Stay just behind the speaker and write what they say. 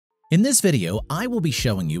In this video, I will be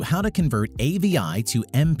showing you how to convert AVI to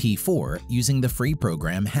MP4 using the free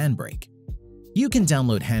program Handbrake. You can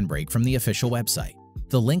download Handbrake from the official website.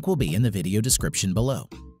 The link will be in the video description below.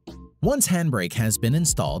 Once Handbrake has been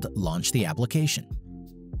installed, launch the application.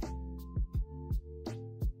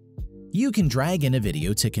 You can drag in a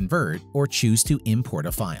video to convert or choose to import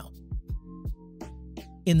a file.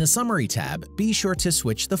 In the Summary tab, be sure to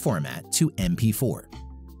switch the format to MP4.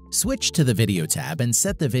 Switch to the Video tab and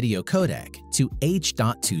set the video codec to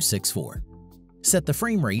H.264. Set the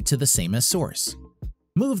frame rate to the same as source.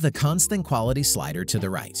 Move the constant quality slider to the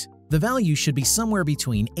right. The value should be somewhere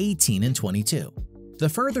between 18 and 22. The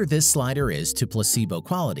further this slider is to placebo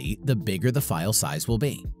quality, the bigger the file size will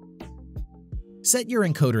be. Set your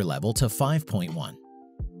encoder level to 5.1.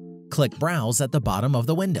 Click Browse at the bottom of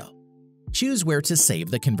the window. Choose where to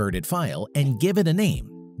save the converted file and give it a name,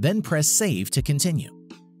 then press Save to continue.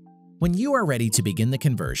 When you are ready to begin the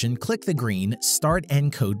conversion, click the green Start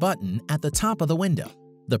Encode button at the top of the window.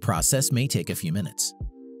 The process may take a few minutes.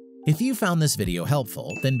 If you found this video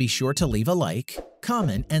helpful, then be sure to leave a like,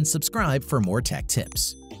 comment, and subscribe for more tech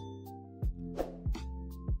tips.